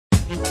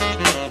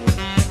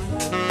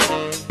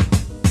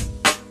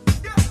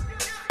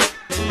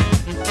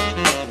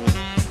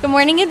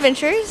morning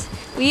adventures.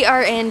 We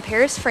are in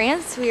Paris,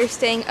 France. We are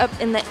staying up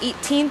in the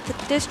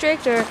 18th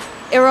district or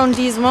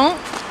arrondissement.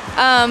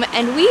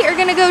 And we are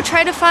gonna go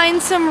try to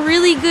find some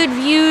really good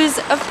views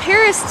of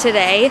Paris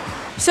today.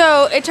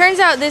 So it turns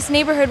out this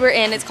neighborhood we're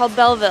in, it's called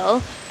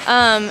Belleville,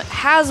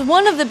 has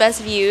one of the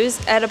best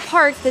views at a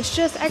park that's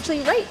just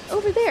actually right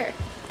over there.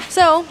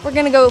 So we're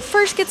gonna go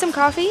first get some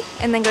coffee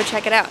and then go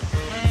check it out.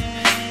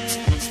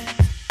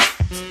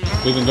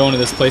 We've been going to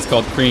this place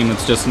called Cream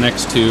that's just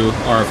next to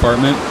our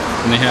apartment,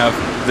 and they have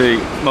the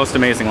most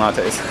amazing lattes.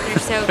 They're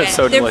so good. They're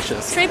so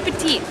delicious. They're très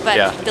petite,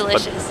 but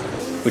delicious.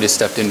 We just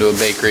stepped into a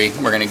bakery.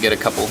 We're gonna get a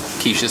couple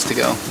quiches to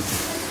go.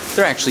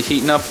 They're actually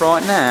heating up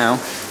right now.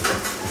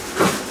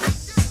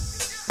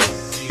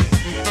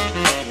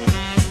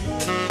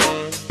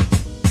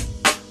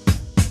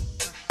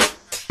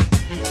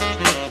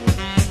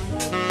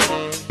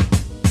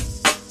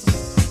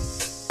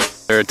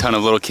 There are a ton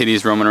of little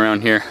kitties roaming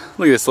around here.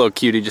 Look at this little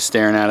cutie just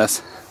staring at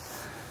us.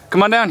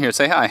 Come on down here,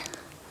 say hi.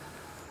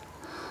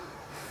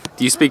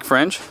 Do you speak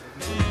French? We're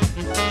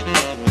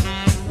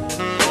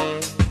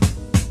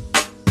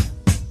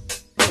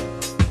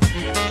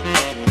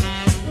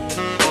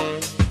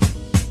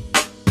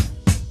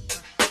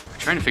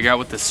trying to figure out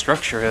what this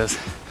structure is.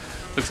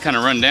 Looks kind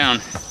of run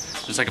down.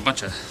 There's like a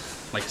bunch of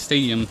like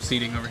stadium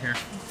seating over here.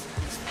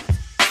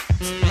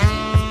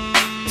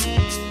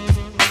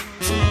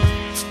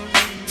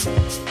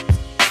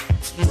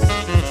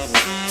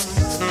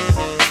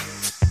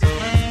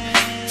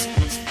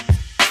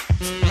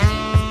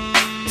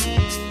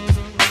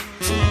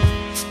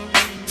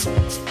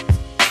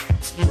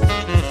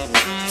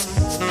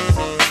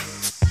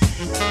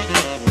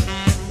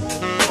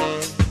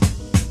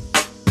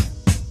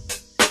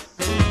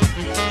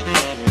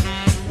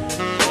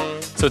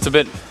 So it's a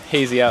bit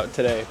hazy out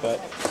today, but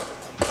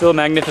still a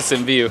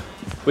magnificent view.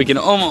 We can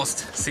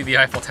almost see the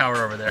Eiffel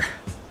Tower over there.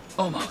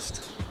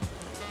 Almost.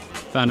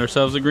 Found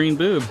ourselves a green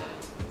boob.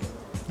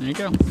 There you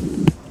go.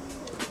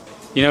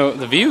 You know,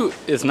 the view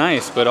is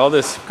nice, but all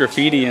this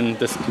graffiti and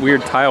this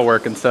weird tile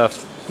work and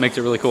stuff makes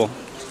it really cool.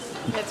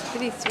 That's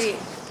pretty sweet.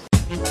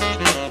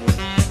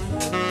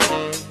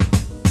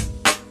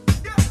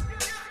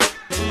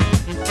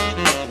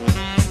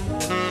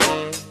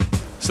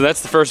 So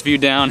that's the first view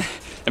down.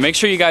 And make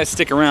sure you guys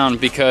stick around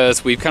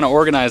because we've kind of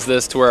organized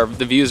this to where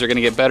the views are going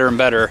to get better and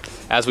better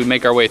as we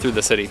make our way through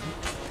the city.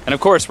 And of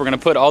course, we're going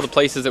to put all the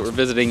places that we're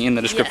visiting in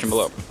the description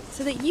below.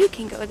 So that you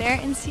can go there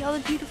and see all the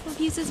beautiful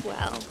views as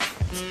well.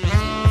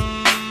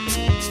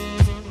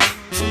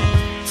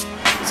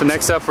 So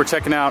next up, we're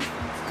checking out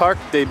Arc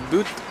De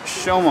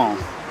Triomphe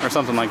or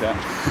something like that. I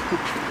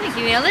think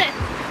you nailed it.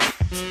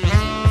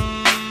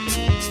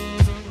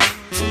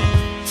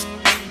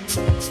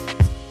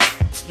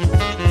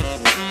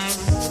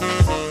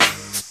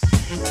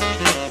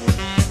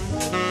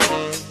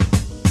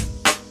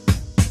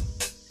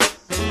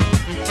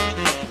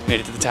 Made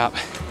it to the top.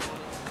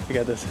 We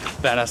got this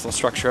badass little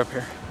structure up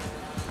here.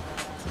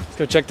 Let's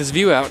go check this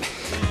view out.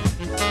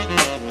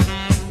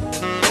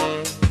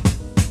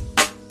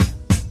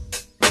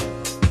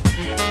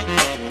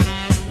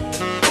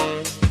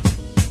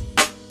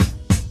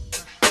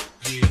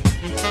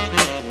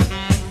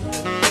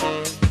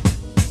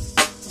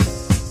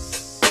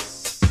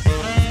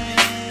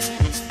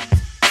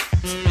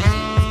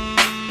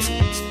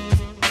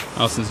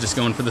 Allison's just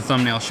going for the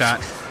thumbnail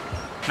shot.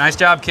 Nice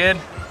job, kid.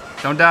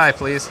 Don't die,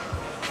 please.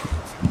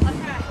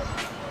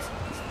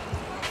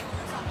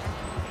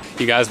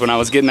 You guys, when I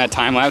was getting that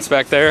time lapse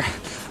back there,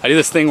 I do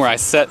this thing where I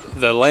set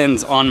the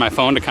lens on my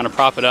phone to kind of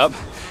prop it up,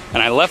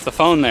 and I left the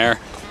phone there,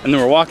 and then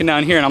we're walking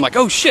down here, and I'm like,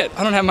 oh shit,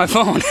 I don't have my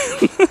phone.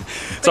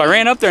 So I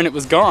ran up there and it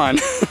was gone.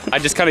 I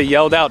just kind of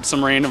yelled out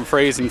some random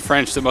phrase in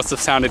French that must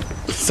have sounded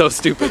so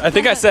stupid. I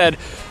think I said,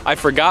 I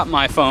forgot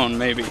my phone,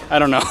 maybe. I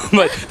don't know,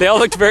 but they all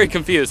looked very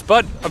confused.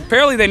 But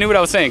apparently they knew what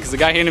I was saying because the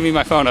guy handed me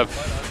my phone up.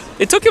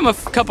 It took him a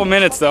couple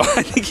minutes though.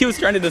 I think he was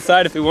trying to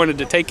decide if he wanted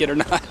to take it or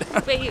not.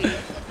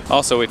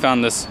 Also, we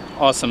found this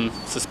awesome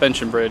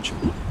suspension bridge.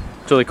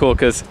 It's really cool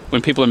because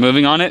when people are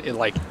moving on it, it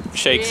like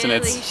shakes and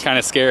it's kind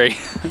of scary.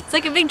 It's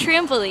like a big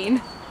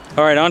trampoline.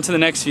 All right, on to the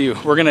next view.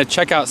 We're gonna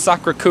check out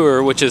Sacré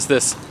Coeur, which is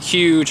this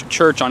huge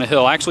church on a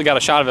hill. I actually got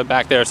a shot of it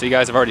back there, so you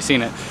guys have already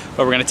seen it.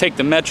 But we're gonna take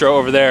the metro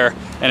over there,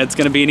 and it's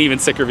gonna be an even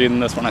sicker view than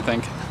this one, I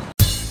think.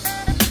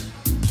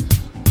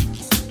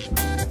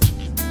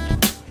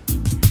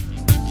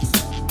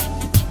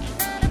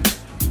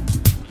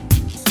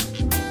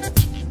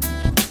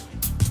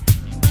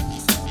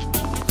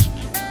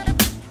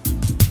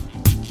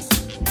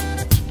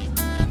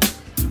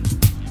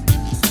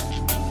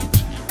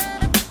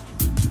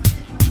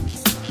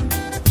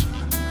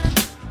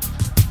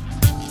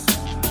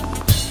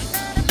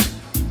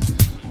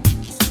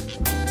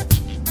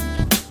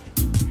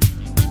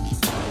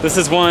 This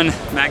is one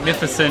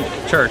magnificent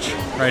church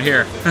right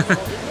here.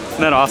 Isn't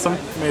that awesome?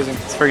 Amazing.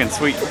 It's friggin'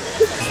 sweet.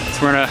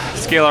 So we're gonna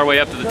scale our way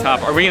up to the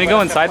top. Are we gonna go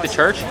inside the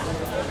church?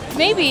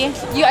 Maybe.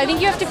 I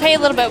think you have to pay a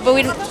little bit,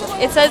 but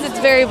it says it's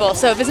variable.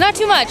 So if it's not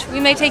too much, we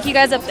may take you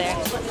guys up there.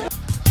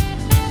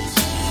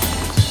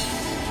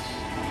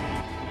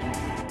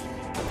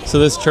 So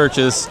this church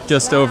is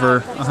just over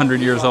 100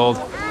 years old.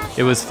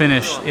 It was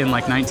finished in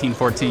like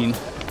 1914.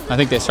 I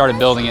think they started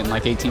building it in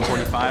like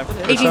 1845.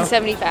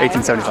 1875.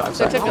 1875.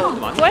 So it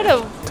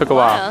Took a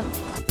while.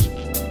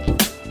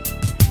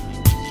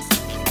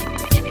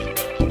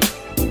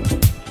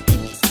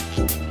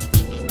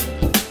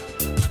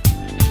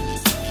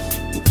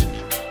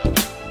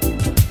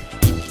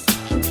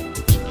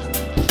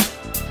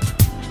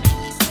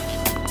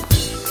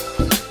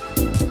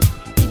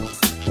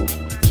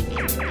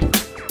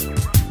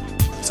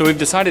 So we've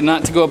decided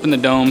not to go up in the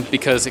dome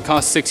because it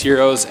costs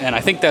 €6, and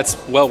I think that's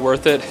well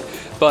worth it.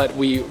 But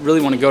we really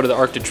want to go to the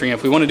Arc De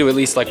Triomphe. We want to do at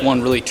least like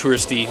one really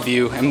touristy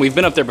view, and we've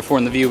been up there before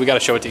in the view. We got to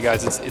show it to you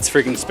guys. It's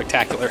freaking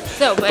spectacular.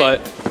 So,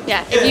 but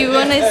yeah, if you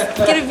want to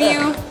get a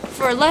view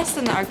for less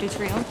than the Arc De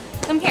Triomphe,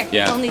 come here.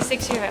 Yeah. It's only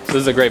 €6. So this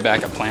is a great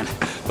backup plan.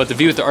 But the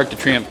view at the Arc De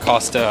Triomphe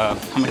cost how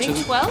much is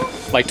it?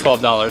 12? Like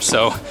 $12.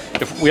 So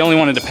if we only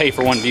wanted to pay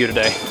for one view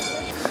today.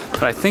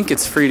 But I think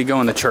it's free to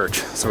go in the church,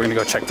 so we're gonna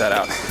go check that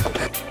out.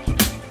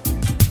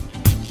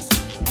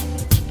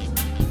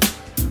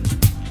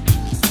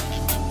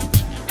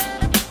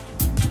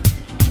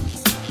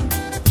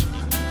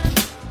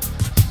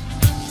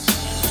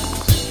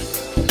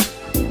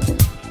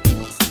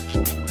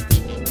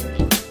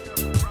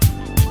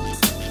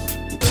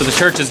 So the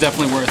church is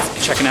definitely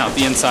worth checking out.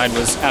 The inside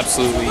was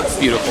absolutely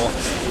beautiful.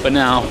 But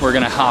now we're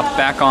gonna hop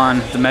back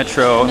on the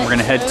metro and we're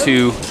gonna head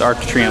to the Arc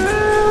De Triomphe.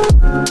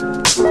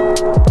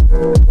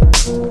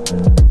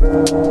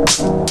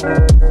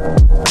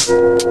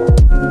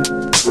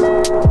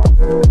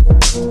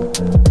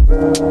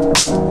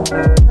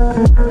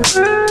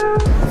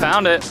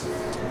 Found it.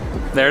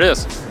 There it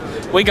is.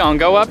 We gonna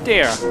go up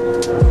there.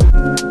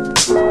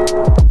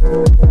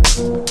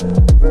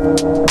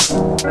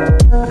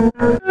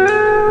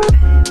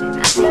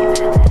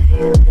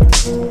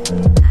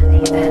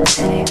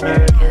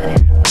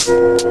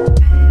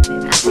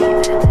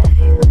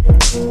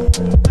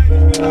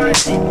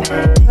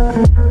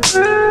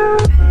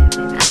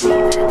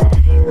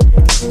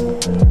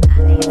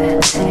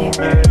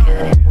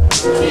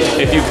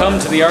 If you come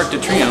to the Arc De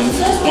Triomphe,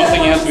 one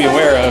thing you have to be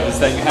aware of is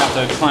that you have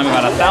to climb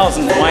about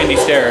 1,000 windy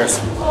stairs.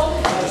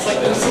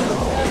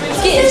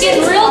 It's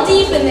getting real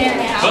deep in there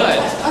now. But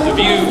the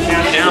view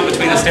down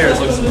between the stairs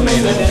looks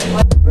amazing.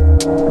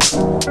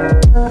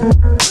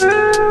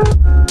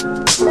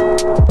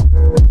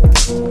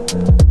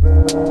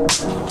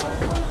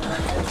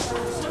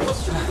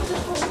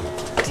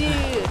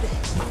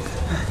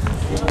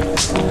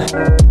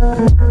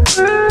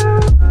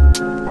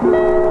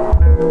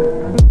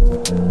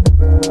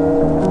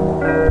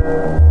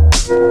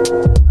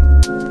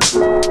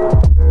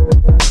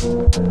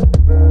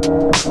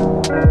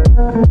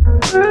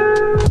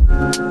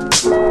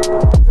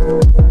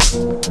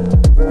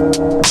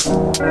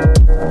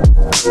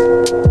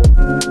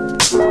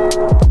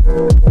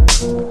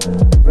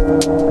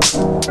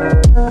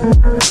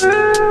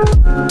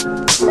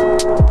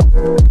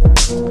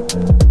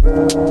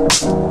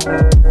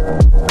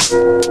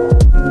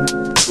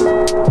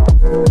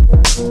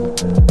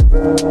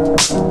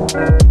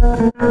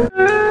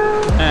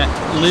 That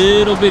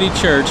little bitty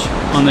church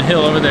on the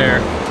hill over there,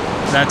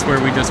 that's where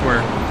we just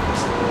were.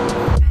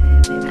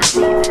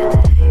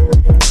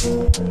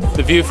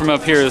 The view from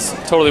up here is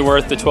totally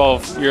worth the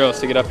 €12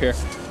 to get up here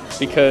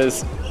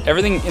because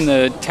everything in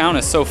the town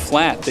is so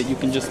flat that you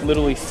can just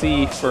literally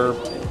see for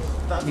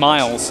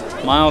miles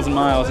and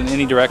miles in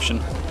any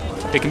direction.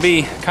 It can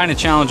be kind of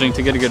challenging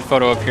to get a good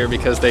photo up here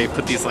because they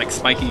put these like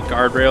spiky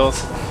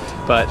guardrails,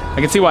 but I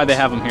can see why they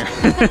have them here.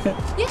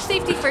 Yeah,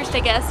 safety first,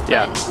 I guess.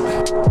 Yeah.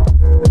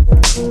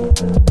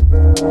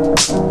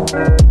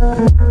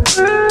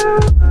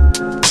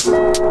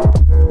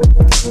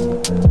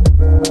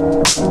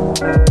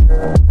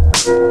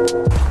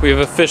 We have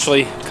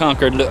officially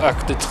conquered the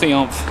Arc De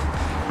Triomphe.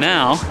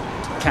 Now,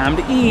 time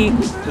to eat.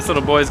 This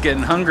little boy's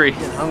getting hungry.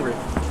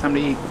 Time to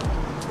eat.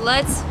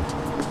 Let's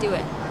do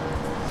it.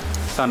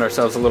 Found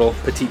ourselves a little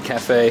petite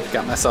cafe.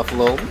 Got myself a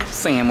little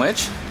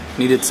sandwich.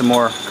 Needed some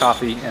more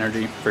coffee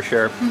energy for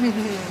sure.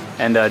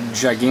 And a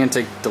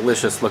gigantic,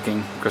 delicious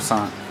looking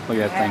croissant. Look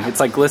at that thing.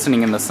 It's like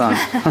glistening in the sun.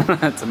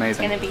 That's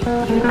amazing. It's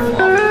gonna be beautiful.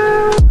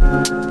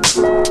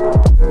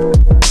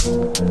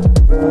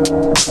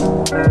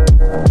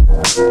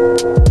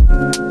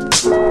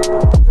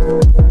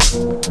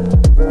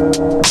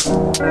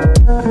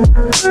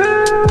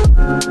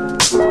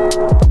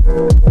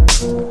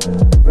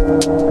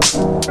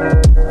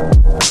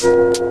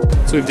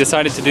 So we've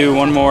decided to do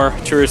one more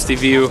touristy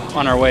view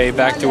on our way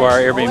back to our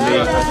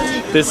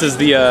Airbnb. This is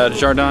the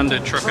Jardin de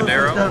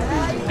Trocadero,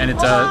 and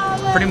it's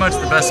pretty much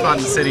the best spot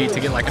in the city to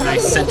get like a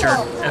nice center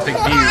epic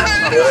view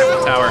of the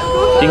Eiffel Tower.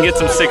 You can get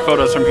some sick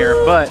photos from here,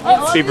 but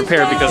be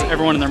prepared because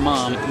everyone and their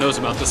mom knows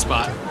about this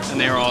spot, and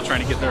they are all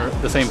trying to get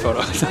the same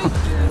photo.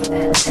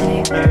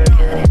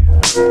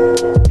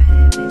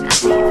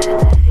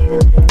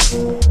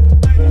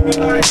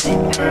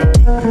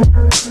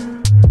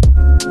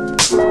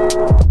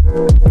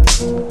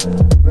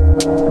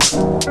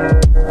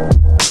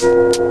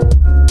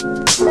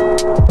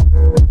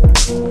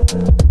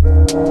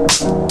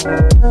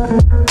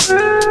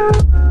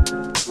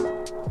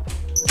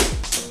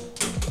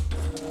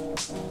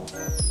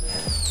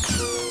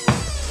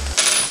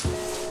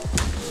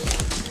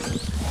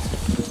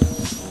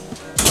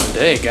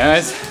 day,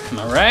 guys. Am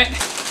I right?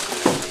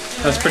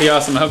 That's pretty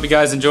awesome. I hope you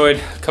guys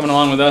enjoyed coming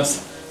along with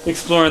us,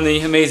 exploring the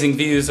amazing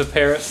views of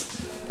Paris.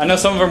 I know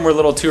some of them were a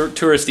little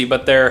touristy,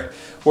 but they're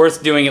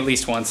worth doing at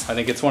least once. I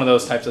think it's one of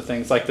those types of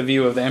things, like the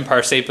view of the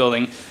Empire State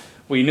Building.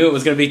 We knew it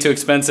was going to be too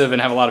expensive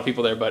and have a lot of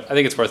people there, but I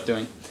think it's worth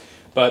doing.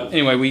 But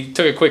anyway, we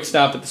took a quick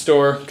stop at the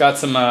store, got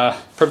some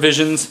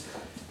provisions,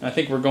 and I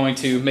think we're going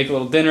to make a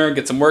little dinner,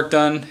 get some work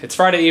done. It's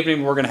Friday evening,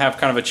 but we're going to have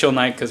kind of a chill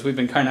night because we've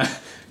been kind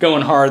of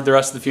going hard the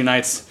rest of the few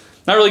nights.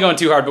 Not really going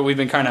too hard, but we've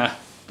been kind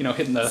of, you know,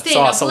 hitting the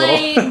sauce a little.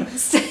 And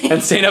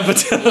staying up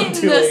until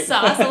too late. The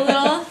sauce a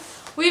little.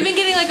 We've been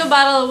getting like a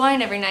bottle of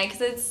wine every night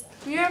because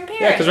we're in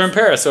Paris. Yeah, because we're in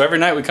Paris, so every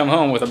night we come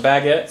home with a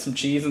baguette, some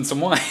cheese, and some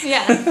wine.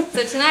 Yeah,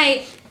 so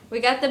tonight we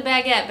got the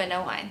baguette, but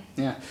no wine.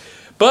 Yeah.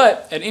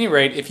 But at any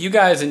rate, if you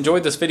guys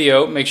enjoyed this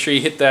video, make sure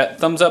you hit that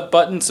thumbs up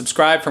button,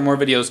 subscribe for more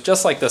videos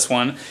just like this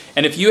one.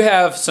 And if you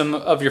have some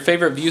of your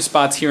favorite view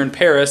spots here in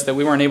Paris that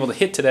we weren't able to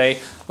hit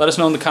today, let us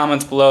know in the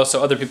comments below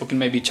so other people can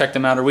maybe check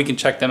them out, or we can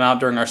check them out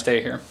during our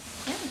stay here.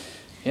 Yeah.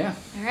 Yeah.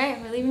 All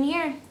right, we're leaving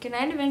here. Good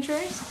night,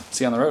 adventurers.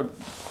 See you on the road.